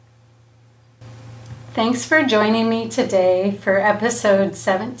Thanks for joining me today for episode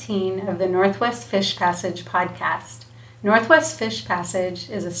 17 of the Northwest Fish Passage podcast. Northwest Fish Passage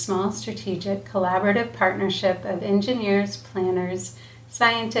is a small, strategic, collaborative partnership of engineers, planners,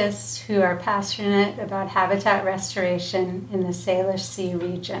 scientists who are passionate about habitat restoration in the Salish Sea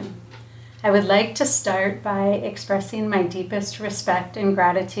region. I would like to start by expressing my deepest respect and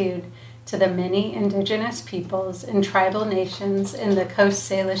gratitude to the many indigenous peoples and tribal nations in the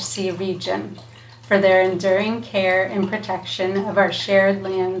Coast Salish Sea region for their enduring care and protection of our shared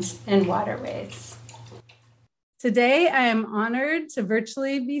lands and waterways. Today, I am honored to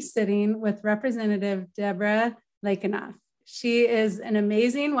virtually be sitting with Representative Deborah Lakenoff. She is an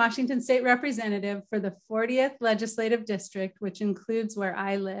amazing Washington State representative for the 40th Legislative District, which includes where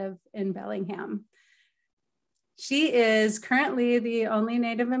I live in Bellingham. She is currently the only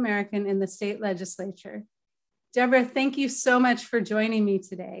Native American in the state legislature. Deborah, thank you so much for joining me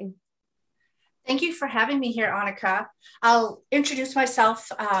today. Thank you for having me here, Annika. I'll introduce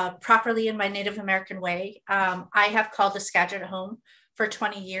myself properly in my Native American way. I have called the Skagit home for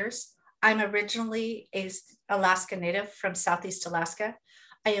 20 years. I'm originally an Alaska Native from Southeast Alaska.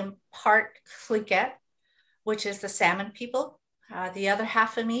 I am part Tlingit, which is the salmon people. The other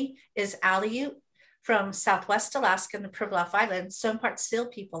half of me is Aleut from Southwest Alaska and the Pribilof Islands, so I'm part Seal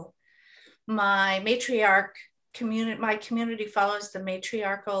people. My community follows the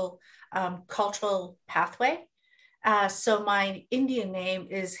matriarchal cultural pathway. So my Indian name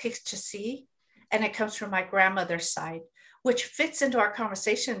is Hicks-Chasee, and it comes from my grandmother's side, which fits into our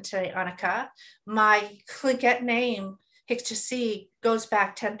conversation today, Annika. My Tlingit name, Hicks-Chasee, goes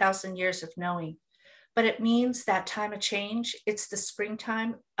back 10,000 years of knowing, but it means that time of change. It's the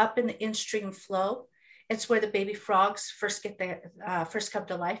springtime up in the in-stream flow. It's where the baby frogs first come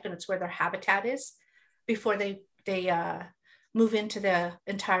to life, and it's where their habitat is before they move into the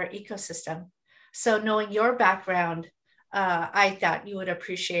entire ecosystem. So knowing your background, I thought you would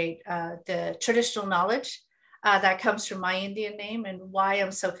appreciate the traditional knowledge that comes from my Indian name and why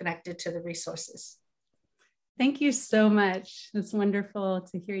I'm so connected to the resources. Thank you so much. It's wonderful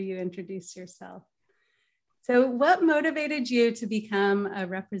to hear you introduce yourself. So what motivated you to become a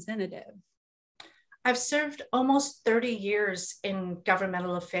representative? I've served almost 30 years in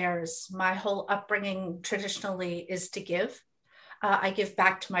governmental affairs. My whole upbringing traditionally is to give. I give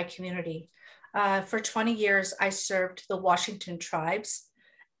back to my community. For 20 years, I served the Washington tribes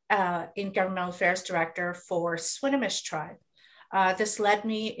in governmental affairs director for Swinomish tribe. This led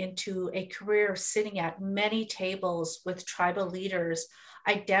me into a career of sitting at many tables with tribal leaders,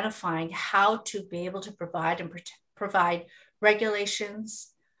 identifying how to be able to provide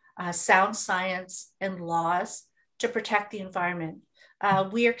regulations, sound science, and laws to protect the environment.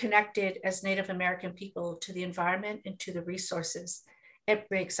 We are connected as Native American people to the environment and to the resources. It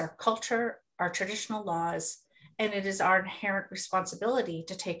breaks our culture, our traditional laws, and it is our inherent responsibility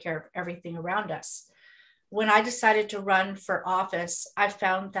to take care of everything around us. When I decided to run for office, I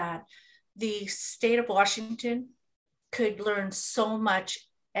found that the state of Washington could learn so much,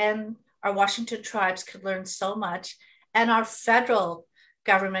 and our Washington tribes could learn so much, and our federal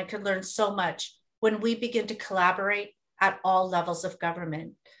government could learn so much when we begin to collaborate at all levels of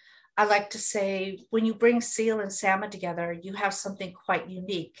government. I like to say, when you bring seal and salmon together, you have something quite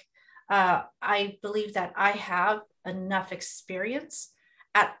unique. I believe that I have enough experience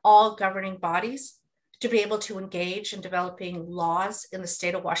at all governing bodies to be able to engage in developing laws in the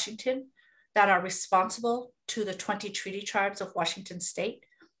state of Washington that are responsible to the 20 treaty tribes of Washington state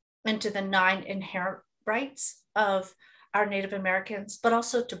and to the 9 inherent rights of our Native Americans, but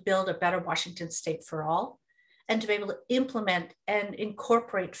also to build a better Washington state for all, and to be able to implement and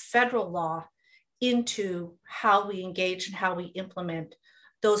incorporate federal law into how we engage and how we implement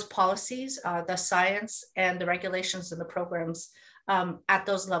those policies, the science and the regulations and the programs at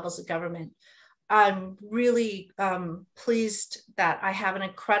those levels of government. I'm really pleased that I have an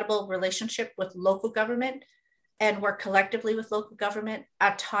incredible relationship with local government and work collectively with local government.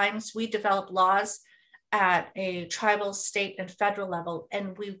 At times, we develop laws at a tribal, state, and federal level,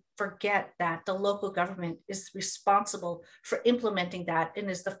 and we forget that the local government is responsible for implementing that and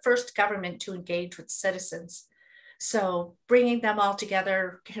is the first government to engage with citizens. So bringing them all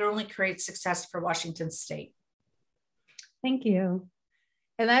together can only create success for Washington state. Thank you.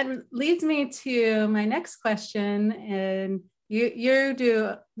 And that leads me to my next question. And you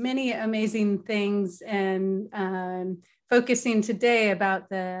do many amazing things, and focusing today about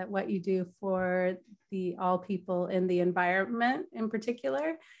what you do for the all people in the environment in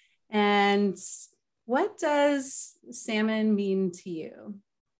particular. And what does salmon mean to you?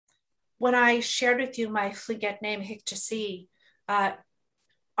 When I shared with you my Tlingit name, Hicks-Chasee,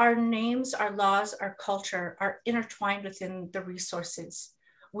 our names, our laws, our culture are intertwined within the resources.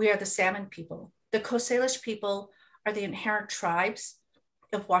 We are the salmon people. The Coast Salish people are the inherent tribes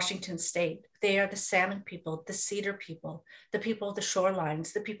of Washington state. They are the salmon people, the cedar people, the people of the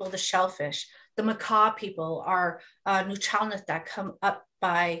shorelines, the people of the shellfish. The Makah people are Nuchalnet that come up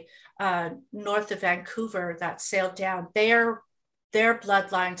by north of Vancouver that sailed down. Their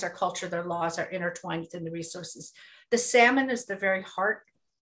bloodlines, their culture, their laws are intertwined within the resources. The salmon is the very heart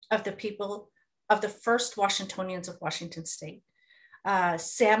of the people of the first Washingtonians of Washington state.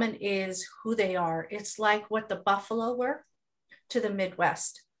 Salmon is who they are. It's like what the buffalo were to the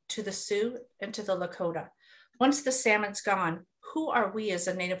Midwest, to the Sioux, and to the Lakota. Once the salmon's gone, who are we as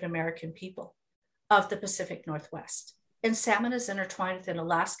a Native American people of the Pacific Northwest? And salmon is intertwined within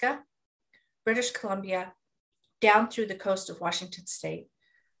Alaska, British Columbia, down through the coast of Washington state,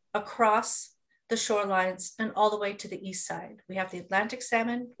 across the shorelines, and all the way to the east side. We have the Atlantic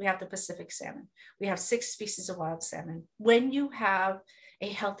salmon, we have the Pacific salmon. We have 6 species of wild salmon. When you have a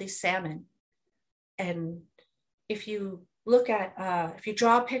healthy salmon, and if you look at, if you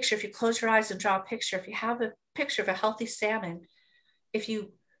draw a picture, if you close your eyes and draw a picture, if you have a picture of a healthy salmon, if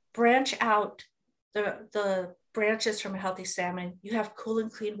you branch out the branches from a healthy salmon, you have cool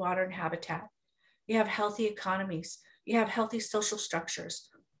and clean water and habitat. You have healthy economies. You have healthy social structures.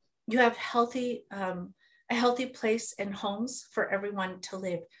 You have a healthy place and homes for everyone to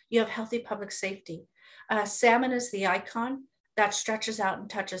live. You have healthy public safety. Salmon is the icon that stretches out and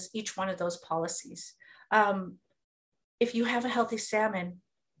touches each one of those policies. If you have a healthy salmon,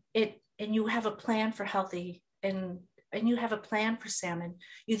 and you have a plan for healthy, and you have a plan for salmon,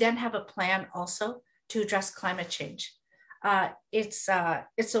 you then have a plan also to address climate change. It's a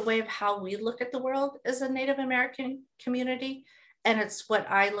way of how we look at the world as a Native American community, and it's what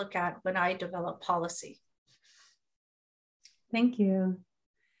I look at when I develop policy. Thank you.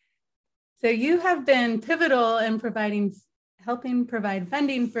 So you have been pivotal in helping provide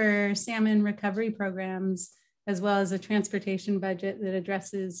funding for salmon recovery programs, as well as a transportation budget that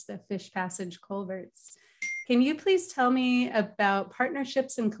addresses the Fish Passage culverts. Can you please tell me about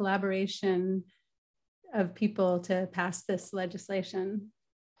partnerships and collaboration of people to pass this legislation?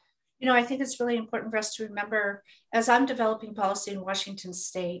 You know, I think it's really important for us to remember, as I'm developing policy in Washington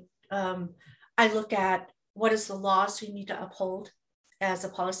state, I look at what is the laws we need to uphold as a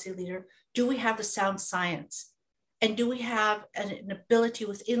policy leader. Do we have the sound science? And do we have an ability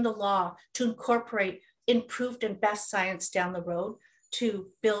within the law to incorporate improved and best science down the road to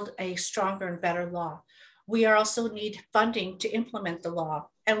build a stronger and better law? We also need funding to implement the law.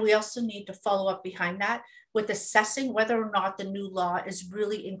 And we also need to follow up behind that with assessing whether or not the new law is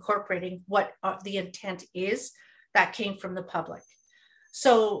really incorporating what the intent is that came from the public.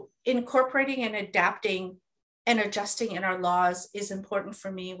 So incorporating and adapting and adjusting in our laws is important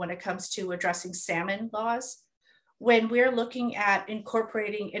for me when it comes to addressing salmon laws. When we're looking at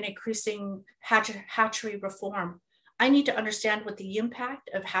incorporating and increasing hatchery reform, I need to understand what the impact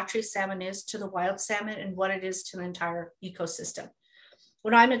of hatchery salmon is to the wild salmon and what it is to the entire ecosystem.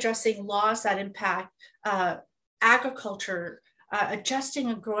 When I'm addressing laws that impact agriculture, adjusting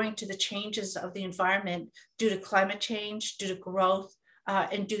and growing to the changes of the environment due to climate change, due to growth,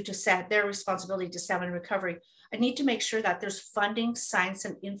 and due to their responsibility to salmon recovery, I need to make sure that there's funding, science,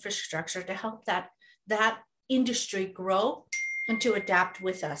 and infrastructure to help that industry grow and to adapt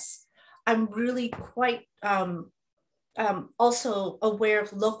with us. I'm really quite also aware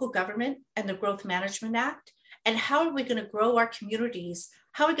of local government and the Growth Management Act, and how are we going to grow our communities?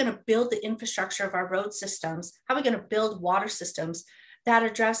 How are we going to build the infrastructure of our road systems? How are we going to build water systems that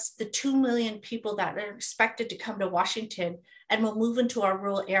address the 2 million people that are expected to come to Washington and will move into our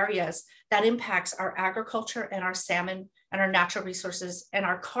rural areas that impacts our agriculture and our salmon and our natural resources and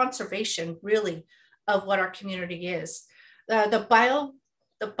our conservation, really, of what our community is. The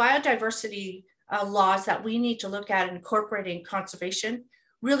biodiversity laws that we need to look at incorporating conservation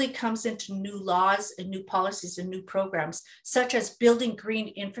really comes into new laws and new policies and new programs, such as building green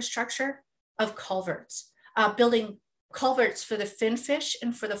infrastructure of culverts, building culverts for the finfish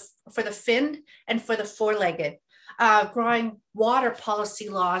and for the finned and for the four-legged, growing water policy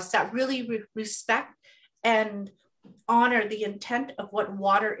laws that really respect and honor the intent of what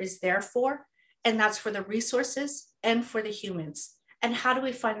water is there for, and that's for the resources and for the humans. And how do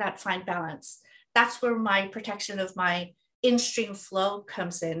we find that fine balance? That's where my protection of my in-stream flow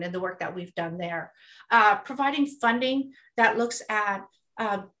comes in and the work that we've done there. Providing funding that looks at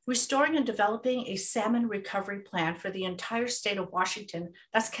restoring and developing a salmon recovery plan for the entire state of Washington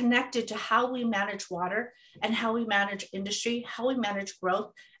that's connected to how we manage water and how we manage industry, how we manage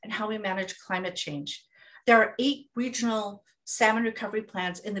growth, and how we manage climate change. There are 8 regional salmon recovery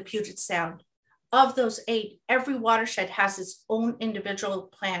plans in the Puget Sound. Of those 8, every watershed has its own individual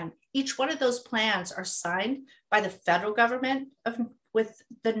plan. Each one of those plans are signed by the federal government with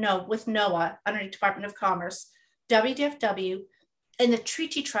NOAA, underneath Department of Commerce, WDFW, and the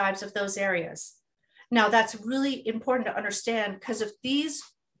treaty tribes of those areas. Now, that's really important to understand, because if these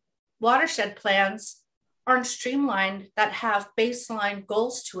watershed plans aren't streamlined, that have baseline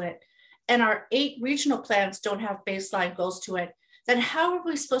goals to it, and our 8 regional plans don't have baseline goals to it, then how are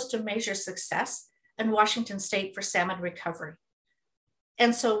we supposed to measure success in Washington State for salmon recovery?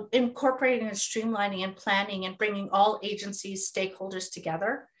 And so incorporating and streamlining and planning and bringing all agencies, stakeholders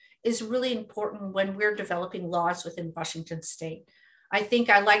together is really important when we're developing laws within Washington State. I think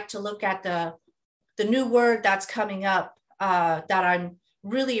I like to look at the new word that's coming up that I'm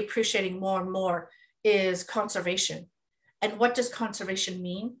really appreciating more and more is conservation. And what does conservation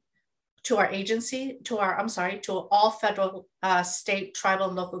mean to our agency, to all federal, state, tribal,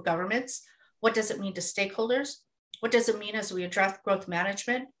 and local governments? What does it mean to stakeholders? What does it mean as we address growth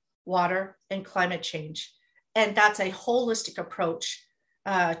management, water, and climate change? And that's a holistic approach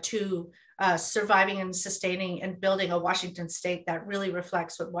to surviving and sustaining and building a Washington State that really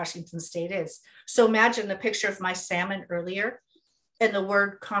reflects what Washington State is. So imagine the picture of my salmon earlier and the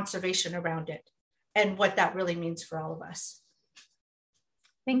word conservation around it and what that really means for all of us.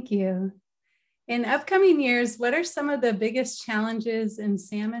 Thank you. In upcoming years, what are some of the biggest challenges in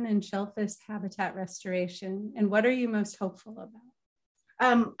salmon and shellfish habitat restoration, and what are you most hopeful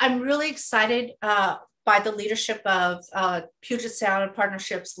about? I'm really excited by the leadership of Puget Sound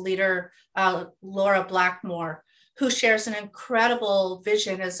Partnerships leader, Laura Blackmore, who shares an incredible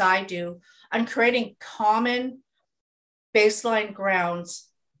vision, as I do, on creating common baseline grounds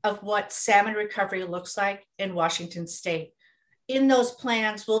of what salmon recovery looks like in Washington State. In those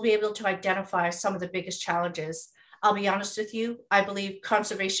plans, we'll be able to identify some of the biggest challenges. I'll be honest with you, I believe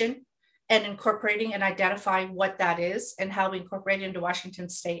conservation and incorporating and identifying what that is and how we incorporate it into Washington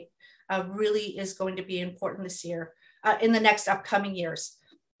State really is going to be important this year. In the next upcoming years,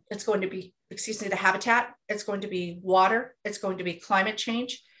 it's going to be, the habitat, it's going to be water, it's going to be climate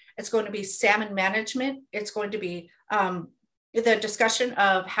change, it's going to be salmon management, it's going to be the discussion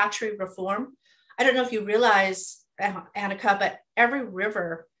of hatchery reform. I don't know if you realize, Annika, but every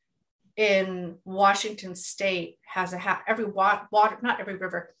river in Washington State has every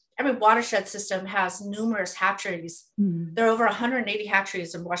watershed system has numerous hatcheries. Mm-hmm. There are over 180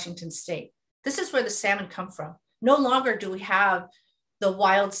 hatcheries in Washington State. This is where the salmon come from. No longer do we have the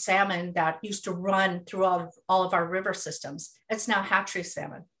wild salmon that used to run through all of our river systems. It's now hatchery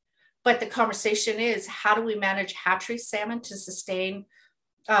salmon. But the conversation is, how do we manage hatchery salmon to sustain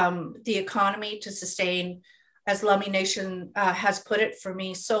the economy, to sustain, as Lummi Nation has put it for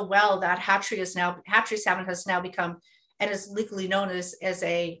me so well, that hatchery salmon has now become and is legally known as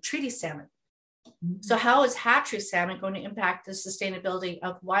a treaty salmon. Mm-hmm. So how is hatchery salmon going to impact the sustainability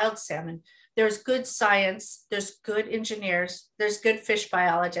of wild salmon? There's good science, there's good engineers, there's good fish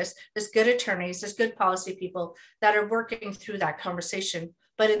biologists, there's good attorneys, there's good policy people that are working through that conversation.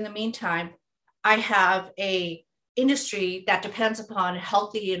 But in the meantime, I have a industry that depends upon a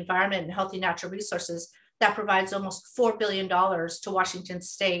healthy environment and healthy natural resources that provides almost $4 billion to Washington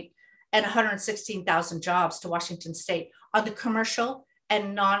State and 116,000 jobs to Washington State on the commercial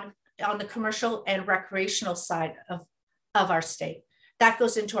and recreational side of our state. That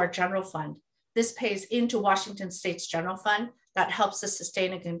goes into our general fund. This pays into Washington State's general fund that helps us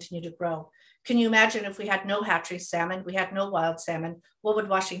sustain and continue to grow. Can you imagine if we had no hatchery salmon, we had no wild salmon, what would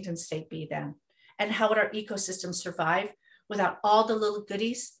Washington State be then? And how would our ecosystem survive without all the little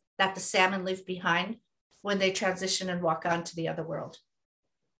goodies that the salmon leave behind when they transition and walk on to the other world?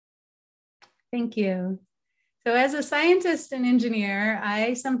 Thank you. So as a scientist and engineer,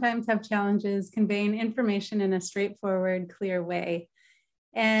 I sometimes have challenges conveying information in a straightforward, clear way.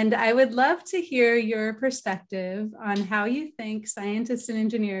 And I would love to hear your perspective on how you think scientists and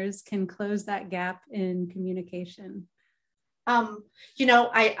engineers can close that gap in communication.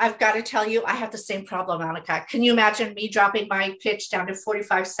 I've got to tell you, I have the same problem, Annika. Can you imagine me dropping my pitch down to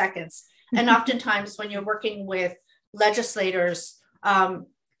 45 seconds? And oftentimes when you're working with legislators, and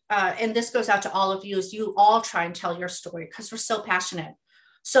this goes out to all of you, as you all try and tell your story because we're so passionate.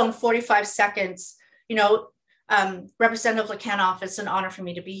 So in 45 seconds, Representative Lekanoff, it's an honor for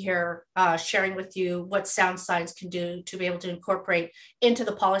me to be here sharing with you what sound science can do to be able to incorporate into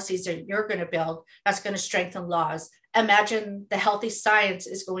the policies that you're going to build that's going to strengthen laws. Imagine the healthy science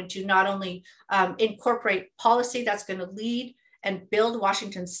is going to not only incorporate policy that's going to lead and build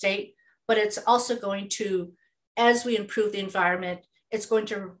Washington State, but it's also going to, as we improve the environment, it's going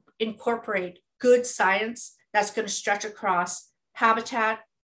to incorporate good science that's going to stretch across habitat,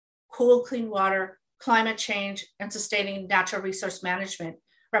 cool, clean water, climate change, and sustaining natural resource management.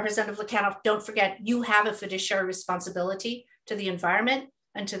 Representative Lukanoff, don't forget, you have a fiduciary responsibility to the environment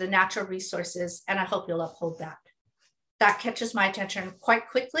and to the natural resources, and I hope you'll uphold that. That catches my attention quite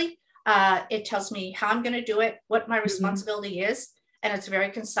quickly. It tells me how I'm going to do it, what my responsibility is, and it's very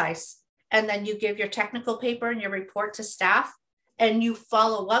concise. And then you give your technical paper and your report to staff, and you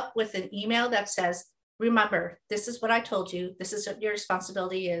follow up with an email that says, remember, this is what I told you, this is what your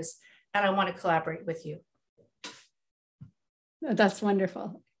responsibility is, and I want to collaborate with you. That's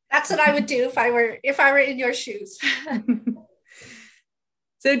wonderful. That's what I would do if I were in your shoes.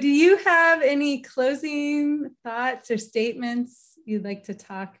 So do you have any closing thoughts or statements you'd like to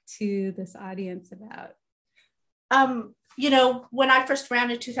talk to this audience about? When I first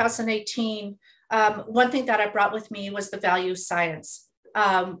ran in 2018, one thing that I brought with me was the value of science.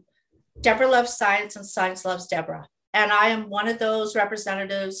 Deborah loves science and science loves Deborah. And I am one of those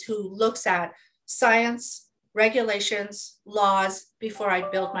representatives who looks at science, regulations, laws before I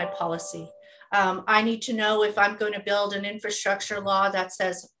build my policy. I need to know if I'm going to build an infrastructure law that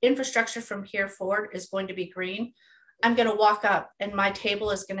says infrastructure from here forward is going to be green. I'm going to walk up and my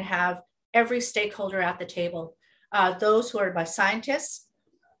table is going to have every stakeholder at the table. Those who are my scientists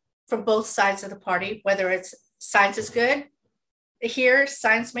from both sides of the party, whether it's science is good here,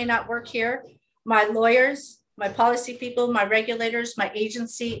 science may not work here, my lawyers, my policy people, my regulators, my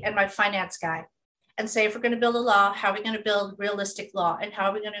agency, and my finance guy. And say, if we're going to build a law, how are we going to build realistic law, and how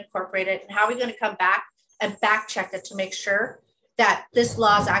are we going to incorporate it, and how are we going to come back and back check it to make sure that this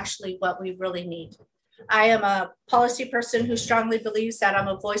law is actually what we really need. I am a policy person who strongly believes that I'm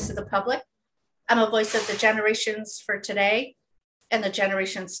a voice of the public. I'm a voice of the generations for today and the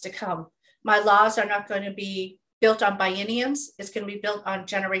generations to come. My laws are not going to be built on bienniums. It's going to be built on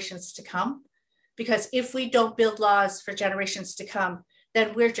generations to come. Because if we don't build laws for generations to come,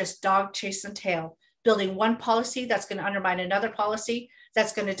 then we're just dog chasing tail, building one policy that's going to undermine another policy,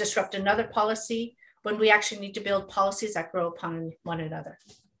 that's going to disrupt another policy, when we actually need to build policies that grow upon one another.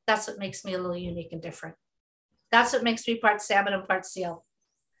 That's what makes me a little unique and different. That's what makes me part salmon and part seal.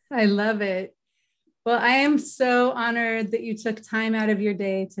 I love it. Well, I am so honored that you took time out of your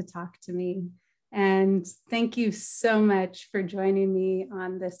day to talk to me. And thank you so much for joining me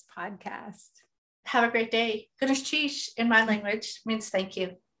on this podcast. Have a great day. Gunesh Chish in my language means thank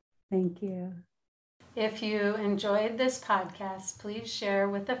you. Thank you. If you enjoyed this podcast, please share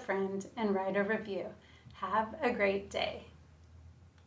with a friend and write a review. Have a great day.